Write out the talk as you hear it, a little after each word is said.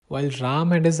While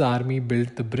Ram and his army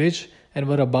built the bridge and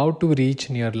were about to reach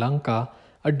near Lanka,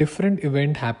 a different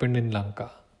event happened in Lanka.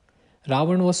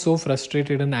 Ravan was so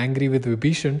frustrated and angry with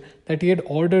Vibhishan that he had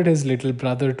ordered his little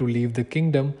brother to leave the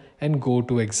kingdom and go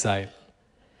to exile.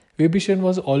 Vibhishan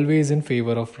was always in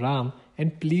favor of Ram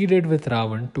and pleaded with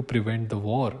Ravan to prevent the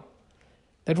war.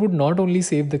 That would not only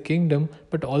save the kingdom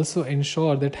but also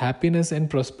ensure that happiness and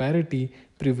prosperity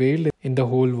prevailed in the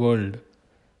whole world.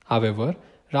 However,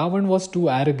 Ravan was too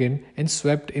arrogant and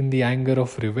swept in the anger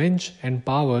of revenge and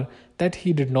power that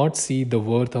he did not see the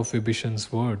worth of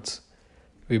Vibhishan's words.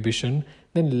 Vibhishan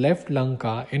then left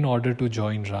Lanka in order to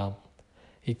join Ram.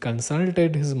 He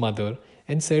consulted his mother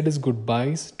and said his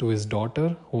goodbyes to his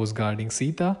daughter who was guarding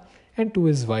Sita and to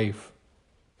his wife.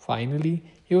 Finally,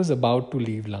 he was about to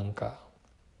leave Lanka.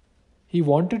 He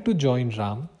wanted to join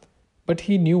Ram, but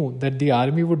he knew that the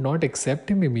army would not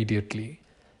accept him immediately.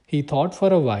 He thought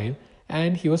for a while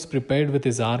and he was prepared with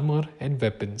his armor and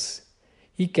weapons.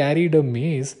 He carried a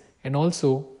mace and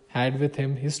also had with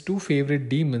him his two favorite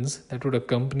demons that would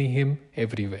accompany him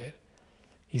everywhere.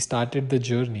 He started the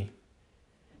journey.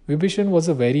 Vibhishan was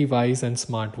a very wise and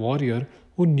smart warrior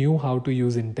who knew how to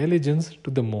use intelligence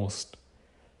to the most.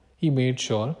 He made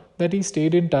sure that he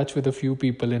stayed in touch with a few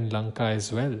people in Lanka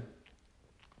as well.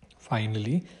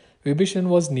 Finally, Vibhishan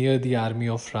was near the army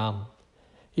of Ram.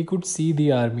 He could see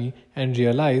the army and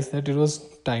realized that it was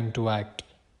time to act.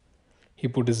 He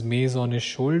put his mace on his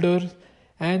shoulders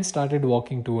and started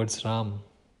walking towards Ram.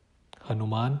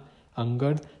 Hanuman,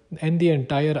 Angad, and the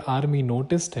entire army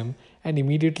noticed him and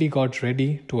immediately got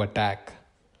ready to attack.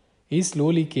 He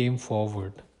slowly came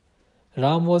forward.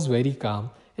 Ram was very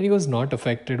calm and he was not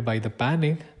affected by the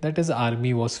panic that his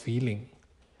army was feeling.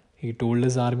 He told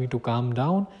his army to calm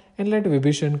down and let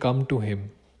Vibhishan come to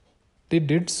him. They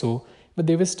did so, but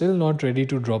they were still not ready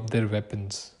to drop their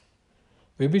weapons.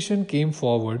 Vibhishan came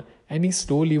forward and he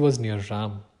slowly was near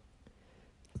Ram.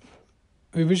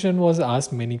 Vibhishan was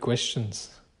asked many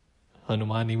questions.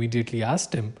 Hanuman immediately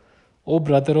asked him, "O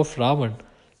brother of Ravan,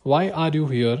 why are you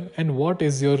here and what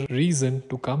is your reason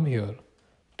to come here?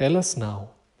 Tell us now."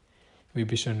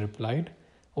 Vibhishan replied,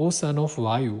 "O son of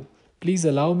Vayu, please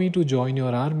allow me to join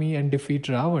your army and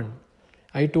defeat Ravan.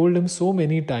 I told him so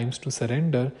many times to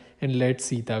surrender and let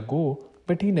Sita go,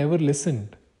 but he never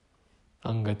listened."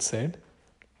 Angad said,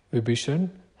 "Vibhishan,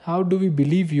 how do we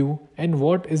believe you and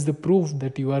what is the proof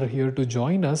that you are here to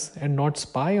join us and not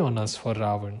spy on us for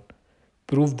Ravan?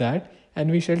 Prove that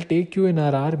and we shall take you in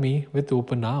our army with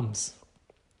open arms."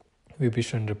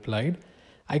 Vibhishan replied,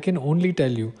 "I can only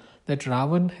tell you that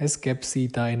Ravan has kept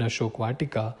Sita in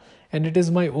Ashokvatika and it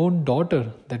is my own daughter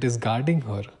that is guarding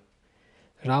her.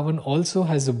 Ravan also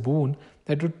has a boon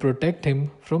that would protect him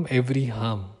from every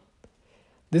harm.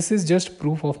 This is just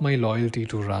proof of my loyalty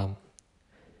to Ram."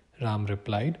 Ram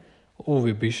replied, "O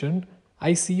Vibhishan,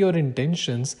 I see your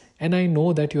intentions and I know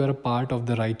that you are a part of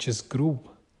the righteous group.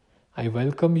 I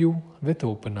welcome you with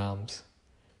open arms."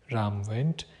 Ram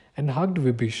went and hugged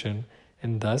Vibhishan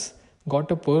and thus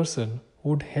got a person who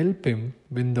would help him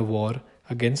win the war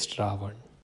against Ravan.